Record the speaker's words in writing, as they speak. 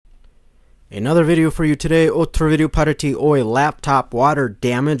Another video for you today. Otro video para ti hoy. Laptop water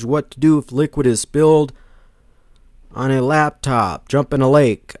damage. What to do if liquid is spilled on a laptop. Jump in a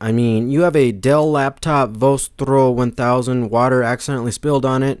lake. I mean, you have a Dell laptop Vostro 1000. Water accidentally spilled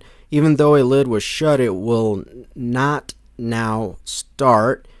on it. Even though a lid was shut, it will not now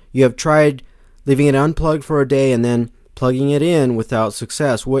start. You have tried leaving it unplugged for a day and then plugging it in without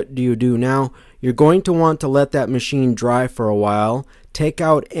success. What do you do now? You're going to want to let that machine dry for a while. Take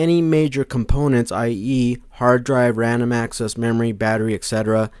out any major components, i.e. hard drive, random access memory, battery,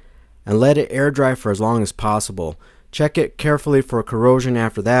 etc., and let it air dry for as long as possible. Check it carefully for corrosion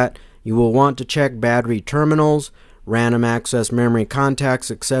after that. You will want to check battery terminals, random access memory contacts,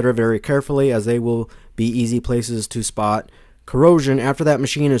 etc. very carefully, as they will be easy places to spot corrosion. After that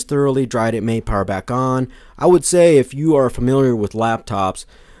machine is thoroughly dried, it may power back on. I would say, if you are familiar with laptops,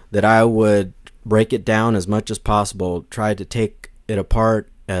 that I would break it down as much as possible. Try to take it apart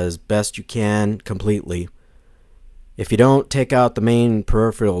as best you can completely. If you don't take out the main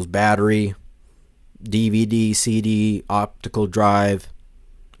peripherals, battery, DVD, CD, optical drive,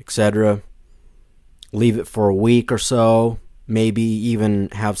 etc., leave it for a week or so. Maybe even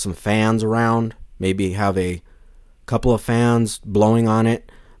have some fans around. Maybe have a couple of fans blowing on it.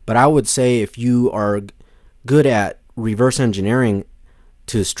 But I would say, if you are good at reverse engineering,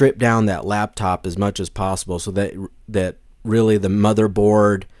 to strip down that laptop as much as possible, so that really the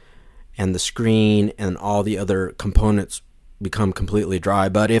motherboard and the screen and all the other components become completely dry.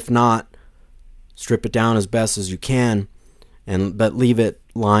 But if not, strip it down as best as you can, but leave it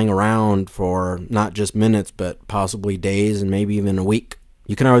lying around for not just minutes but possibly days and maybe even a week.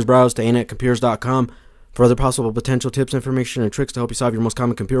 You can always browse to anetcomputers.com for other possible potential tips, information, and tricks to help you solve your most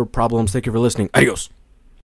common computer problems. Thank you for listening. Adios.